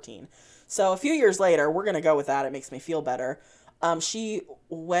 like, 14. So a few years later, we're going to go with that. It makes me feel better. She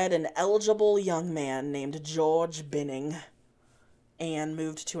wed an eligible young man named George Binning and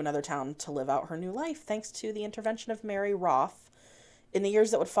moved to another town to live out her new life, thanks to the intervention of Mary Roth, In the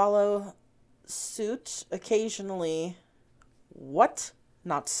years that would follow suit, occasionally... What?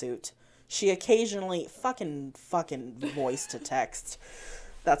 Not suit. She occasionally... Fucking voice to text.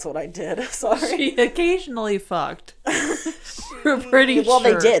 That's what I did. Sorry. She occasionally fucked. We're pretty sure. Well,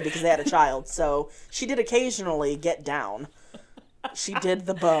 they did because they had a child. So she did occasionally get down. She did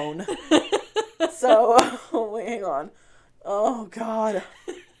the bone. So, wait, hang on. Oh, God.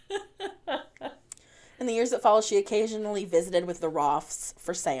 In the years that followed, she occasionally visited with the Roths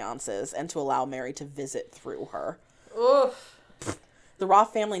for seances and to allow Mary to visit through her. Oof. The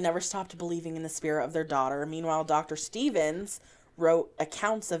Roth family never stopped believing in the spirit of their daughter. Meanwhile, Dr. Stevens wrote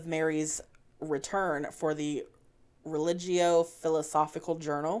accounts of Mary's return for the Religio Philosophical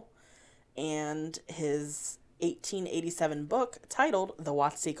Journal and his 1887 book titled The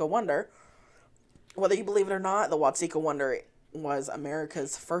Watseka Wonder. Whether you believe it or not, the Watseka Wonder was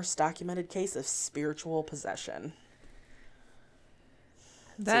America's first documented case of spiritual possession.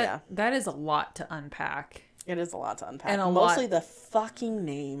 That is a lot to unpack. It is a lot to unpack. And mostly the fucking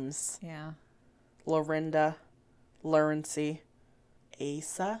names. Yeah. Lorinda, Lurency,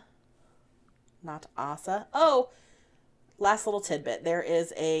 Asa, not Asa. Oh, last little tidbit. There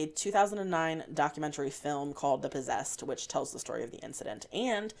is a 2009 documentary film called The Possessed, which tells the story of the incident.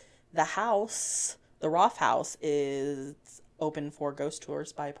 And the house, the Roth house, is open for ghost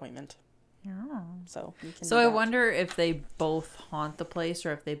tours by appointment. Oh. So you can. So I wonder if they both haunt the place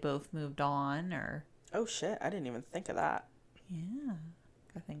or if they both moved on or. Oh shit! I didn't even think of that. Yeah,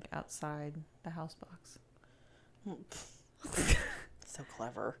 I think outside the house box. So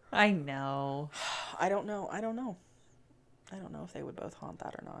clever. I know. I don't know if they would both haunt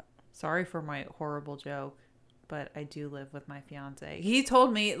that or not. Sorry for my horrible joke, but I do live with my fiance. He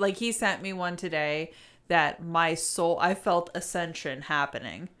told me, like, he sent me one today that my soul, I felt ascension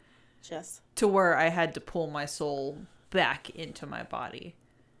happening. Yes. To where I had to pull my soul back into my body.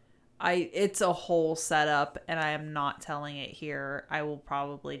 It's a whole setup, and I am not telling it here. I will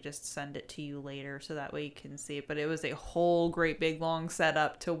probably just send it to you later so that way you can see it. But it was a whole great big long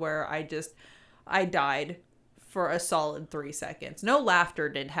setup to where I died for a solid 3 seconds. No laughter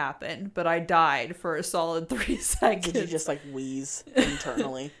did happen, but I died for a solid 3 seconds. Did you just like wheeze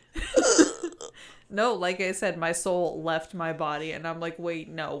internally? No, like I said, my soul left my body, and I'm like, wait,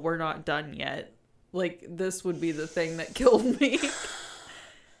 no, we're not done yet. Like, this would be the thing that killed me.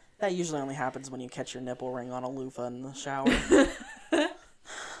 That usually only happens when you catch your nipple ring on a loofah in the shower.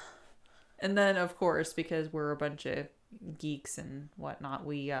 And then, of course, because we're a bunch of geeks and whatnot,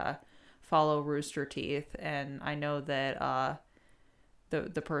 we follow Rooster Teeth. And I know that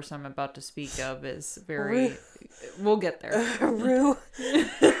the person I'm about to speak of is very... We'll get there. Rue.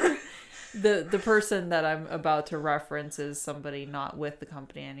 The person that I'm about to reference is somebody not with the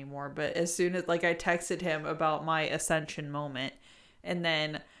company anymore. But as soon as, like, I texted him about my ascension moment, and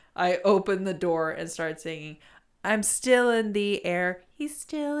then I opened the door and started singing, I'm still in the air. He's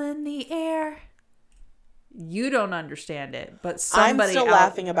still in the air. You don't understand it, but somebody I'm still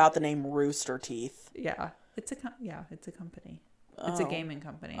laughing about the name Rooster Teeth. Yeah. It's a company. It's a gaming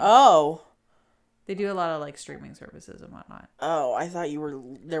company. Oh. They do a lot of, like, streaming services and whatnot. Oh, I thought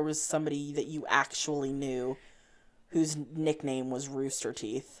there was somebody that you actually knew whose nickname was Rooster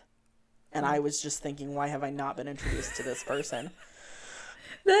Teeth. And I was just thinking, why have I not been introduced to this person?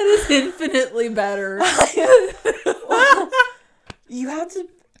 That is infinitely better. You have to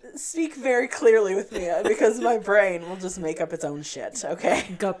speak very clearly with me because my brain will just make up its own shit,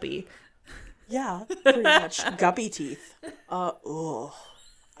 okay? Guppy. Yeah, pretty much. Guppy teeth. Ugh.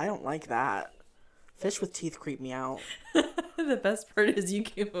 I don't like that. Fish with teeth creep me out. The best part is you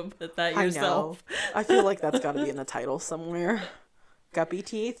came up with that yourself. I know. I feel like that's got to be in the title somewhere. Guppy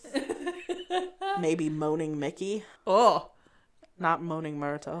teeth. Maybe Moaning Mickey. Oh. Not Moaning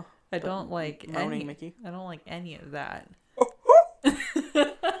Myrtle. I don't like Moaning Mickey. I don't like any of that.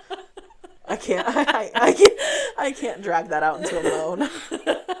 I can't. I can't drag that out into a moan.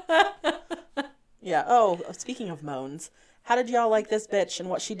 Yeah. Oh, speaking of moans, how did y'all like this bitch and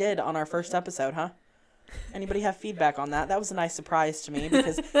what she did on our first episode, huh? Anybody have feedback on that? That was a nice surprise to me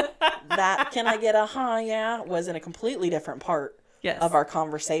because that "can I get a yeah" was in a completely different part of our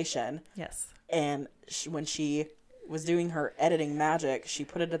conversation. Yes. And when she was doing her editing magic, she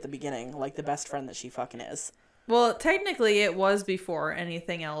put it at the beginning, like the best friend that she fucking is. Well, technically it was before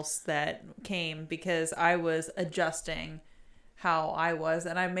anything else that came because I was adjusting how I was,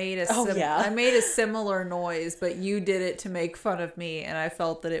 and I made I made a similar noise, but you did it to make fun of me, and I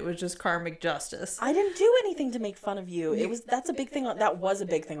felt that it was just karmic justice. I didn't do anything to make fun of you. That was a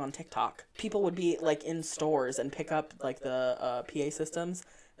big thing on TikTok. People would be like in stores and pick up like the PA systems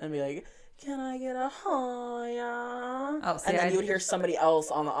and be like, Can I get a oh yeah? Oh, see, and then I you would hear somebody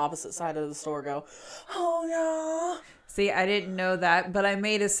else on the opposite side of the store go, oh yeah. See, I didn't know that, but I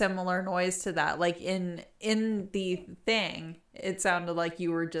made a similar noise to that. Like in the thing, it sounded like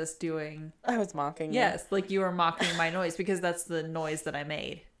you were just doing. I was mocking you. Yes, like you were mocking my noise because that's the noise that I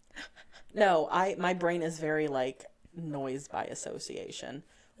made. No, my brain is very like noise by association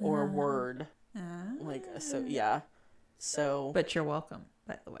or word. Like so yeah. So But you're welcome,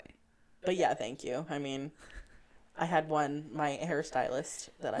 by the way. but yeah, thank you. I mean, I had my hairstylist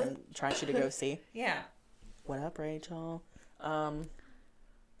that I'm trying to go see. Yeah. What up, Rachel?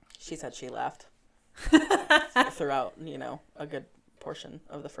 She said she laughed throughout, a good portion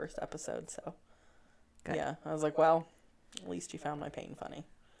of the first episode. So, Good. yeah, I was like, well, at least you found my pain funny.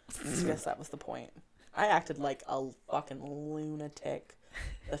 I guess that was the point. I acted like a fucking lunatic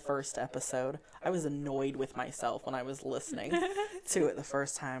the first episode. I was annoyed with myself when I was listening to it the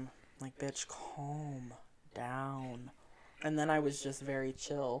first time. Like, bitch, calm down. And then I was just very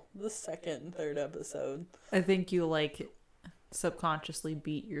chill the second and third episode. I think you subconsciously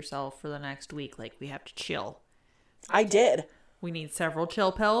beat yourself for the next week. Like, we have to chill. I did. We need several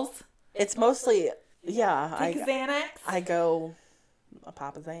chill pills. It's mostly, yeah. Take a Xanax. I go a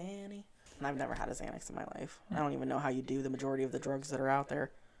Papa Xanny. And I've never had a Xanax in my life. I don't even know how you do the majority of the drugs that are out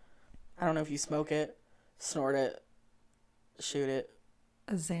there. I don't know if you smoke it, snort it, shoot it.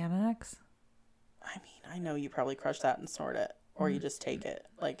 A Xanax? I mean, I know you probably crush that and snort it. Or you just take it,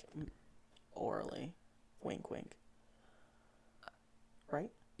 like, orally. Wink, wink. Right?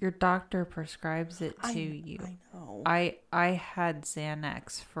 Your doctor prescribes it to you. I know. I had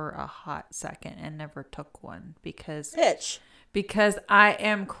Xanax for a hot second and never took one because I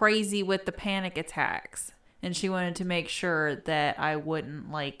am crazy with the panic attacks. And she wanted to make sure that I wouldn't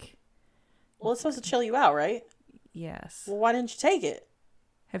Well, it's supposed to chill you out, right? Yes. Well, why didn't you take it?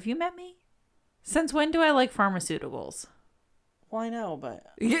 Have you met me? Since when do I like pharmaceuticals? Well, I know, but...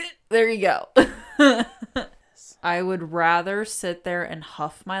 There you go. I would rather sit there and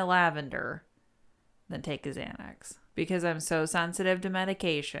huff my lavender than take a Xanax. Because I'm so sensitive to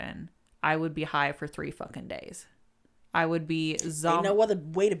medication, I would be high for 3 fucking days. I would be Ain't no other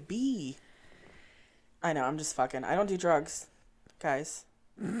way to be. I know, I'm just fucking... I don't do drugs, guys.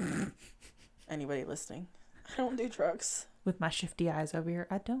 Anybody listening? I don't do drugs. With my shifty eyes over here,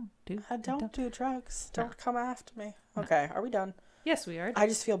 I don't do drugs. No. Don't come after me. Okay, are we done? Yes, we are. I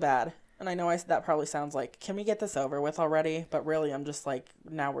just feel bad. And I know that probably sounds like, can we get this over with already? But really, I'm just like,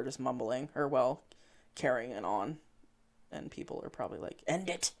 now we're just mumbling. Or, well, carrying it on. And people are probably like, end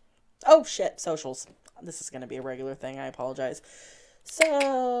it. Oh, shit. Socials. This is going to be a regular thing. I apologize.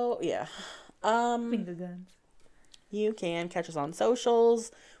 So, yeah. Finger guns. You can catch us on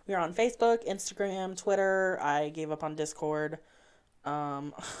socials. We are on Facebook, Instagram, Twitter. I gave up on Discord.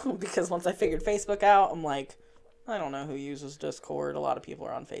 Because once I figured Facebook out, I'm like, I don't know who uses Discord. A lot of people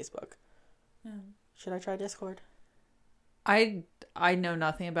are on Facebook. Yeah. Should I try Discord? I know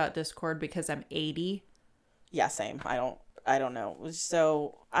nothing about Discord because I'm 80. Yeah, same. I don't know.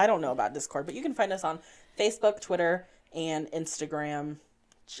 So I don't know about Discord, but you can find us on Facebook, Twitter, and Instagram.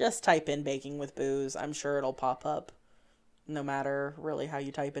 Just type in Baking with Booze. I'm sure it'll pop up no matter really how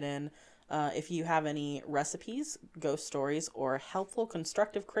you type it in. If you have any recipes, ghost stories, or helpful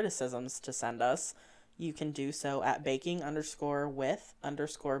constructive criticisms to send us, you can do so at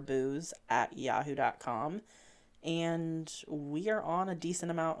baking_with_booze@yahoo.com. And we are on a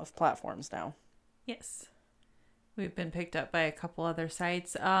decent amount of platforms now. Yes. We've been picked up by a couple other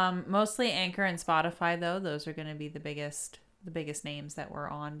sites. Mostly Anchor and Spotify, though. Those are going to be the biggest names that we're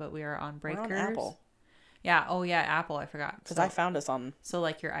on, but we are on Breakers. We're on Apple. Yeah. Oh, yeah. Apple. I forgot. Because I found us on... So,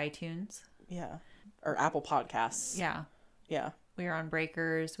 like your iTunes? Yeah. Or Apple Podcasts. Yeah. Yeah. We are on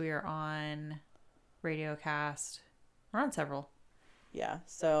Breakers. We are on Radiocast. We're on several. Yeah.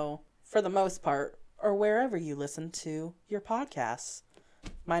 So, for the most part, or wherever you listen to your podcasts.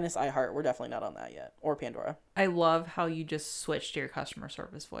 Minus iHeart. We're definitely not on that yet. Or Pandora. I love how you just switched to your customer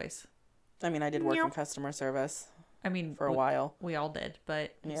service voice. I mean, I did work in customer service. I mean, for a while. We all did,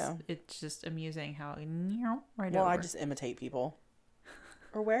 but it's just amusing how over. I just imitate people.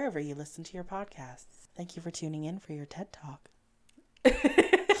 Or wherever you listen to your podcasts. Thank you for tuning in for your TED Talk. I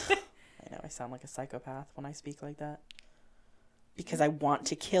know I sound like a psychopath when I speak like that. Because I want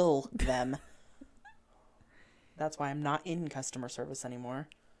to kill them. That's why I'm not in customer service anymore.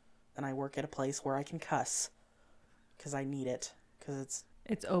 And I work at a place where I can cuss. Because I need it. Because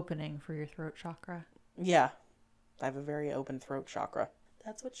it's opening for your throat chakra. Yeah. I have a very open throat chakra.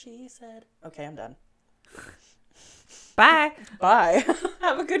 That's what she said. Okay, I'm done. Bye. Bye.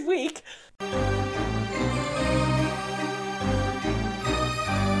 Have a good week.